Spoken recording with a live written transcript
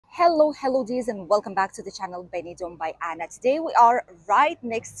Hello dears, and welcome back to the channel Benidorm by Anna. Today we are right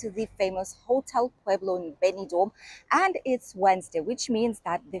next to the famous Hotel Pueblo in Benidorm, and it's Wednesday, which means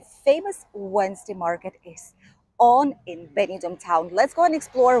that the famous Wednesday market is on in Benidorm town. Let's go and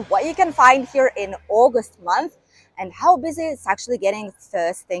explore what you can find here in August month and how busy it's actually getting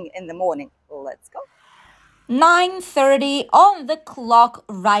first thing in the morning. Let's go. 9:30 on the clock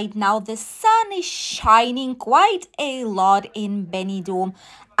right now. The sun is shining quite a lot in Benidorm,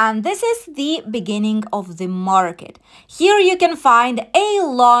 and this is the beginning of the market. Here you can find a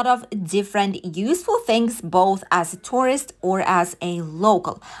lot of different useful things, both as a tourist or as a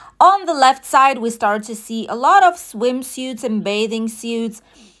local. On the left side, we start to see a lot of swimsuits and bathing suits.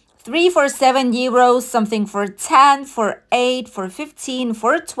 3 for €7, something for 10, for 8, for 15,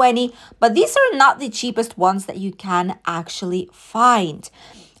 for 20, but these are not the cheapest ones that you can actually find.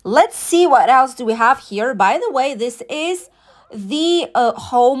 Let's see what else do we have here. By the way, this is the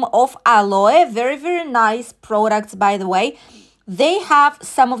home of Aloe. Very nice products, by the way. They have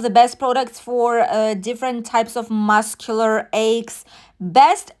some of the best products for different types of muscular aches.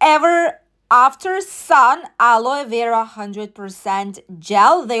 Best ever after sun aloe vera 100%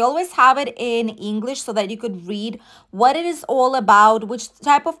 gel. They always have it in English so that you could read what it is all about, which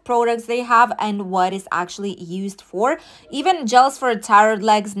type of products they have, and what is actually used for. Even gels for tired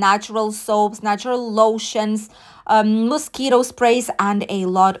legs, natural soaps, natural lotions, mosquito sprays, and a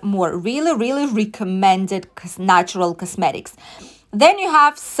lot more. Really recommended natural cosmetics. Then you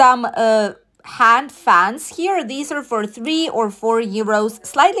have some hand fans here. These are for 3 or 4 euros,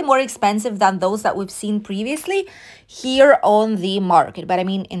 slightly more expensive than those that we've seen previously here on the market, but I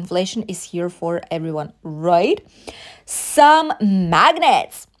mean, inflation is here for everyone, right? Some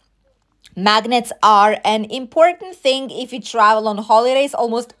magnets. Magnets are an important thing if you travel on holidays.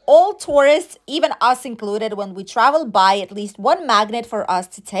 Almost all tourists, even us included, when we travel, buy at least one magnet for us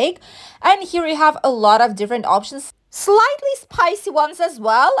to take. And here you have a lot of different options, slightly spicy ones as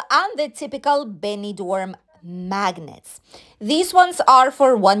well, and the typical Benidorm magnets. These ones are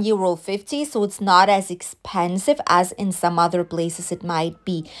for €1.50, so it's not as expensive as in some other places it might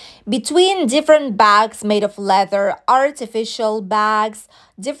be. Between different bags made of leather, artificial bags,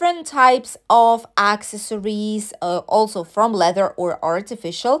 different types of accessories, also from leather or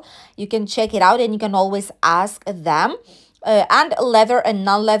artificial. You can check it out and you can always ask them. And leather and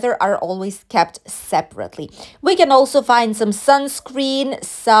non-leather are always kept separately. We can also find some sunscreen,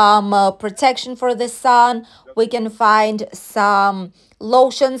 some protection for the sun. We can find some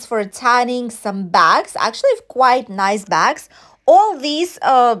lotions for tanning, some bags, actually quite nice bags. All these,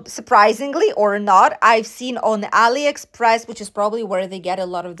 surprisingly or not, I've seen on AliExpress, which is probably where they get a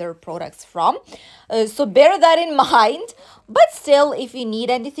lot of their products from. So bear that in mind. But still, if you need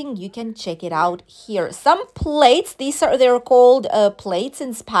anything, you can check it out here. Some plates, they're called plates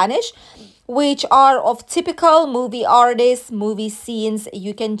in Spanish, which are of typical movie artists, movie scenes.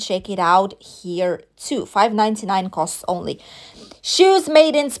 You can check it out here too. $5.99 costs only. Shoes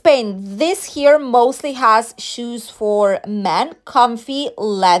made in Spain. This here mostly has shoes for men, comfy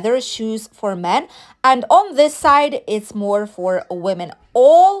leather shoes for men. And on this side, it's more for women.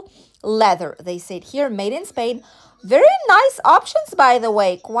 All leather, they said here, made in Spain. Very nice options, by the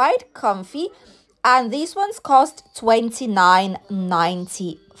way, quite comfy. And these ones cost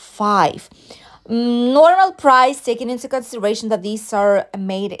 $29.95. Normal price, taking into consideration that these are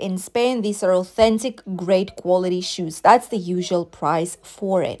made in Spain. These are authentic, great quality shoes. That's the usual price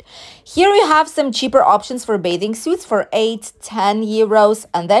for it. Here we have some cheaper options for bathing suits for 8, 10 euros,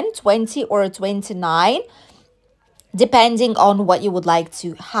 and then 20 or 29, depending on what you would like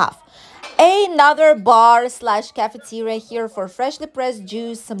to have. Another bar slash cafeteria here for freshly pressed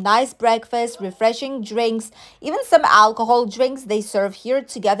juice, some nice breakfast, refreshing drinks, even some alcohol drinks they serve here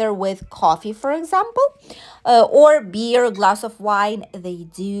together with coffee, for example, or beer, glass of wine. They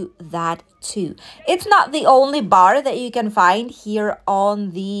do that too. It's not the only bar that you can find here on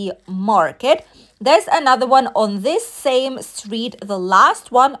the market. There's another one on this same street, the last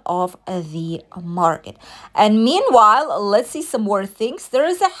one of the market. And meanwhile, let's see some more things. There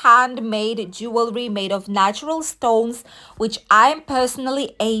is a handmade jewelry made of natural stones, which I'm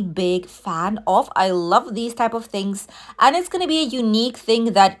personally a big fan of. I love these type of things, and it's going to be a unique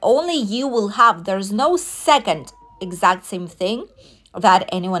thing that only you will have. There's no second exact same thing that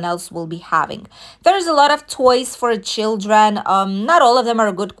anyone else will be having. There's a lot of toys for children. Not all of them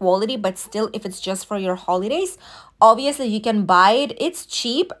are good quality, but still, if it's just for your holidays, Obviously, you can buy it. It's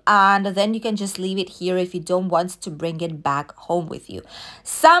cheap, and then you can just leave it here if you don't want to bring it back home with you.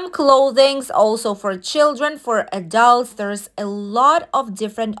 Some clothings also for children, for adults. There's a lot of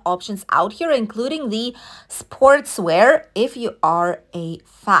different options out here, including the sportswear if you are a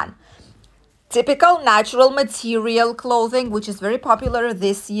fan. Typical natural material clothing, which is very popular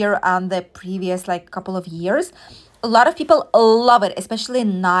this year and the previous like couple of years. A lot of people love it, especially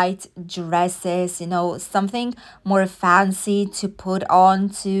night dresses, you know, something more fancy to put on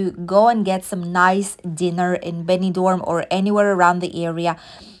to go and get some nice dinner in Benidorm or anywhere around the area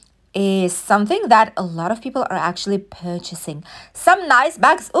is something that a lot of people are actually purchasing. Some nice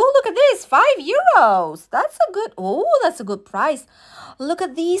bags. Oh, look at this, €5. That's a good price. Look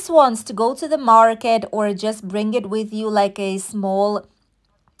at these ones to go to the market or just bring it with you like a small,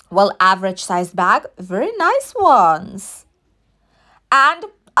 well, average size bag. Very nice ones. And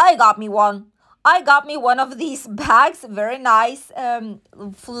I got me one. I got me one of these bags. Very nice,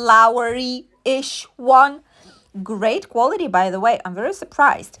 flowery-ish one. Great quality, by the way. I'm very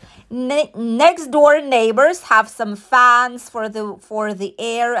surprised. Next door neighbors have some fans for the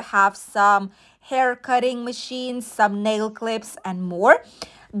air, have some hair cutting machines, some nail clips, and more.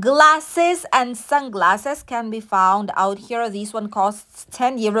 Glasses and sunglasses can be found out here. This one costs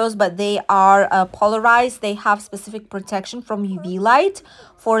 €10, but they are polarized. They have specific protection from UV light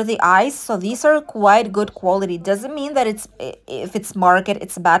for the eyes. So these are quite good quality. Doesn't mean that if it's market,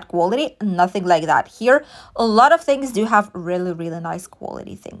 it's bad quality. Nothing like that. Here, a lot of things do have really, really nice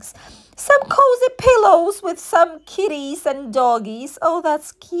quality things. Some cozy pillows with some kitties and doggies. Oh,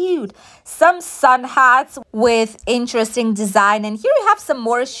 that's cute. Some sun hats with interesting design. And here we have some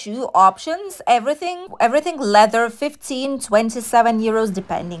more shoe options. Everything leather, 15, €27,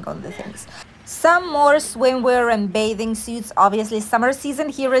 depending on the things. Some more swimwear and bathing suits. Obviously, summer season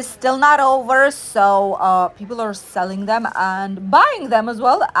here is still not over, so people are selling them and buying them as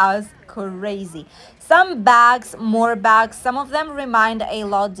well as crazy. Some bags, more bags. Some of them remind a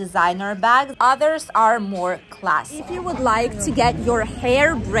lot designer bags. Others are more classy. If you would like to get your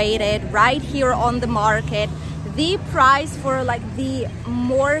hair braided right here on the market, the price for like the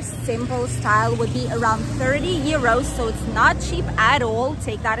more simple style would be around €30, so it's not cheap at all.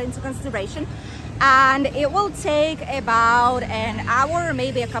 Take that into consideration. And it will take about an hour,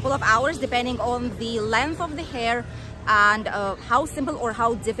 maybe a couple of hours, depending on the length of the hair and how simple or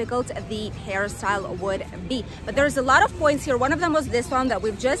how difficult the hairstyle would be. But there's a lot of points here. One of them was this one that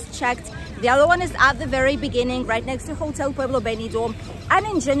we've just checked. The other one is at the very beginning, right next to Hotel Pueblo Benidorm. And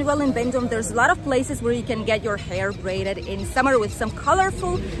in general in Benidorm, there's a lot of places where you can get your hair braided in summer with some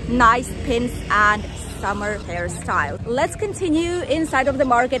colorful, nice pins and summer hairstyle. Let's continue inside of the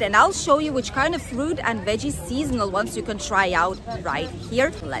market and I'll show you which kind of fruit and veggie seasonal ones you can try out right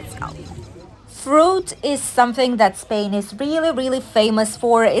here. Let's go. Fruit is something that Spain is really, really famous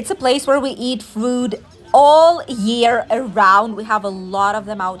for. It's a place where we eat fruit all year around. We have a lot of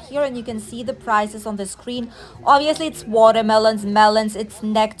them out here and you can see the prices on the screen. Obviously, it's watermelons, melons, it's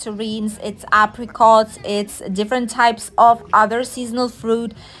nectarines, it's apricots, it's different types of other seasonal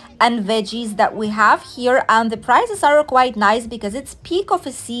fruit and veggies that we have here, and the prices are quite nice because it's peak of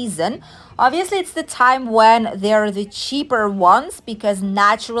a season. Obviously, it's the time when they're the cheaper ones because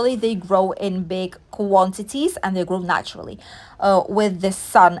naturally they grow in big quantities and they grow naturally with the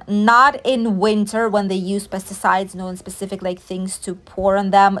sun, not in winter when they use pesticides, no specific like things to pour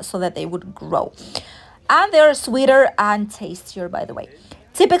on them so that they would grow. And they're sweeter and tastier, by the way.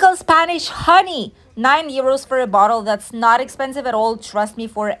 Typical Spanish honey, €9 for a bottle. That's not expensive at all. Trust me,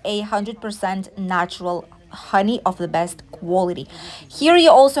 for 100% natural honey of the best quality. Here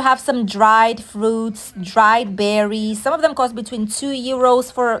you also have some dried fruits, dried berries. Some of them cost between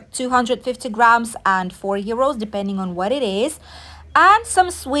 €2 for 250 grams and €4 depending on what it is. And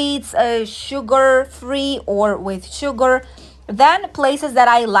some sweets, sugar-free or with sugar. Then places that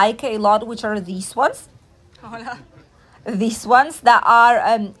I like a lot, which are these ones. Hola. These ones that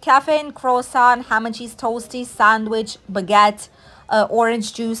are caffeine, croissant, ham and cheese toasty, sandwich, baguette,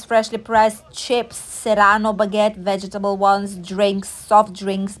 orange juice, freshly pressed, chips, serrano baguette, vegetable ones, drinks, soft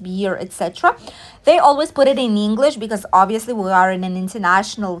drinks, beer, etc. They always put it in English because obviously we are in an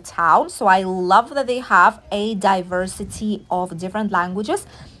international town. So I love that they have a diversity of different languages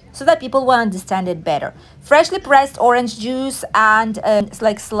so that people will understand it better. Freshly pressed orange juice and it's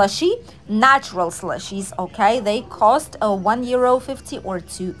like slushy, natural slushies, okay? They cost €1.50 or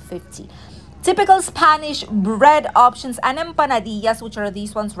 €2.50. Typical Spanish bread options and empanadillas, which are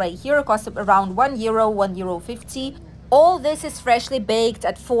these ones right here, cost around €1, €1.50. All this is freshly baked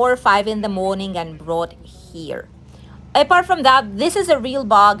at 4 or 5 in the morning and brought here. Apart from that, this is a real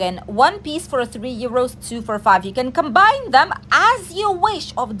bargain. One piece for €3, two for €5. You can combine them as you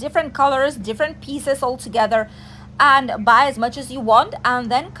wish, of different colors, different pieces all together, and buy as much as you want,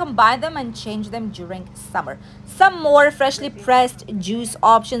 and then combine them and change them during summer. Some more freshly pressed juice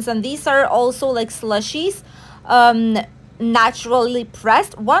options, and these are also like slushies, naturally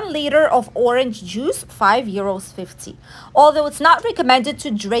pressed. 1 liter of orange juice, €5.50. Although it's not recommended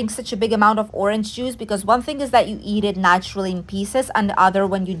to drink such a big amount of orange juice, because one thing is that you eat it naturally in pieces, and the other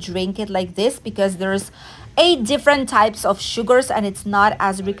when you drink it like this, because there's 8 different types of sugars and it's not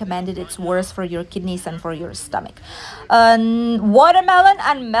as recommended. It's worse for your kidneys and for your stomach. Watermelon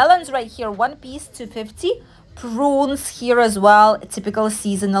and melons right here, 1 piece $2.50. Prunes here as well, typical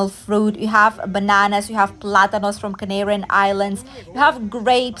seasonal fruit. You have bananas, you have plátanos from Canarian Islands, you have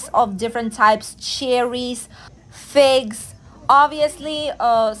grapes of different types, cherries, figs, obviously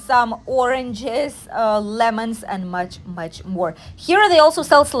some oranges, lemons, and much more. Here they also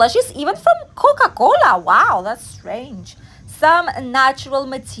sell slushies even from Coca-Cola. Wow, that's strange. Some natural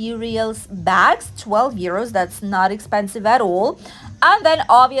materials bags, €12. That's not expensive at all. And then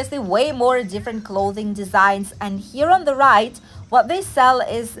obviously way more different clothing designs. And here on the right, what they sell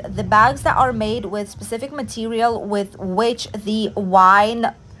is the bags that are made with specific material with which the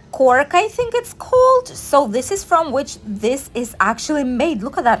wine cork, I think it's called. So this is from which this is actually made.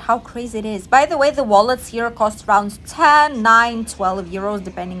 Look at that, how crazy it is. By the way, the wallets here cost around 10, 9, 12 euros,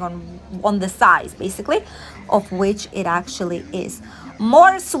 depending on the size, basically, of which it actually is.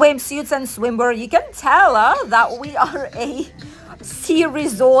 More swimsuits and swimwear. You can tell that we are a sea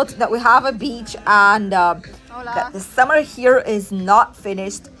resort, that we have a beach, and that the summer here is not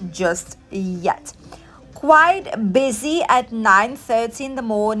finished just yet. Quite busy at 9:30 in the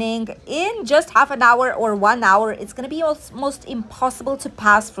morning. In just half an hour or 1 hour, it's going to be almost impossible to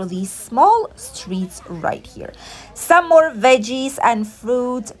pass through these small streets right here. Some more veggies and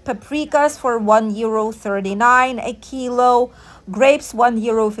fruit. Paprikas for €1.39 a kilo. Grapes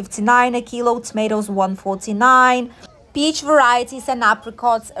 €1.59 a kilo. Tomatoes €1.49. Peach varieties and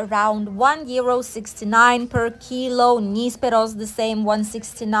apricots around €1.69 per kilo. Nísperos the same,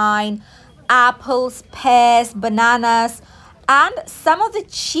 €1.69. Apples, pears, bananas, and some of the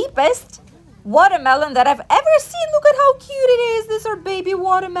cheapest watermelon that I've ever seen. Look at how cute it is. These are baby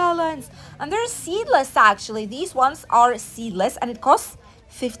watermelons, and they're seedless actually. These ones are seedless, and it costs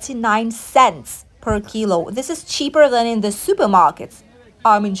 59 cents per kilo. This is cheaper than in the supermarkets.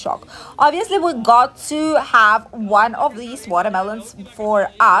 I'm in shock. Obviously, we got to have one of these watermelons for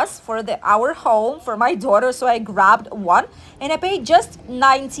us, for our home, for my daughter. So I grabbed one and I paid just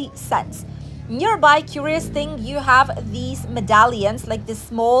 90 cents. Nearby, curious thing, you have these medallions, like the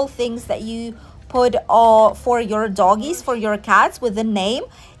small things that you put for your doggies, for your cats, with the name.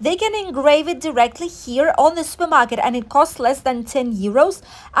 They can engrave it directly here on the supermarket, and it costs less than 10 euros,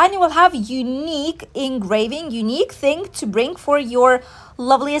 and you will have unique engraving, unique thing to bring for your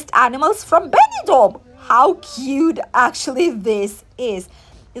loveliest animals from Benidorm. How cute actually this is.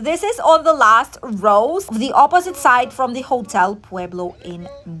 This is on the last rows, the opposite side from the Hotel Pueblo in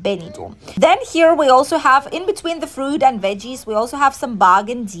Benidorm. Then here we also have, in between the fruit and veggies, we also have some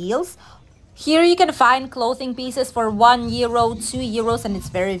bargain deals. Here you can find clothing pieces for €1, €2, and it's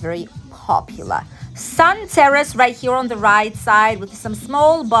very popular. Sun Terrace right here on the right side with some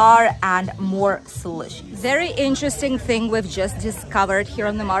small bar and more slush. Very interesting thing we've just discovered here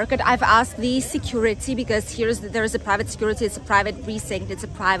on the market. I've asked the security, because there's a private security, it's a private precinct, it's a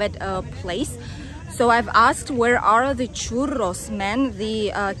private place. So I've asked, where are the churros men,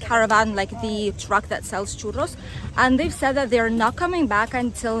 the caravan, like the truck that sells churros, and they've said that they're not coming back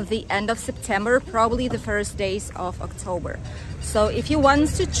until the end of September, probably the first days of October. So if you want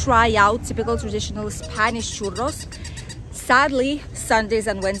to try out typical traditional Spanish churros, sadly, Sundays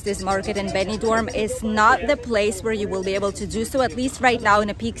and Wednesdays market in Benidorm is not the place where you will be able to do so, at least right now in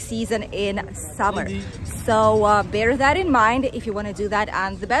a peak season in summer. So bear that in mind if you want to do that.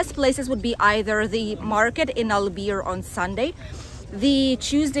 And the best places would be either the market in Aloe on Sunday. The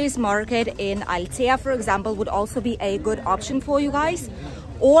Tuesdays market in Altea, for example, would also be a good option for you guys.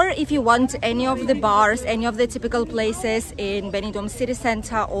 Or if you want any of the bars, any of the typical places in Benidorm city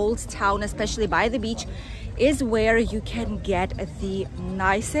center, Old Town, especially by the beach, is where you can get the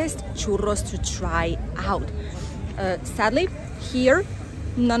nicest churros to try out. Sadly, here,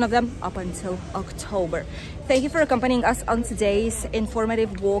 none of them up until October. Thank you for accompanying us on today's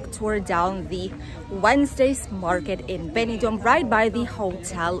informative walk tour down the Wednesdays market in Benidorm, right by the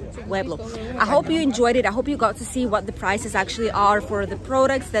Hotel Pueblo. I hope you enjoyed it. I hope you got to see what the prices actually are for the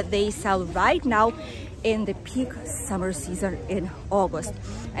products that they sell right now in the peak summer season in August.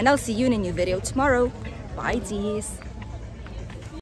 And I'll see you in a new video tomorrow. Bye, teas.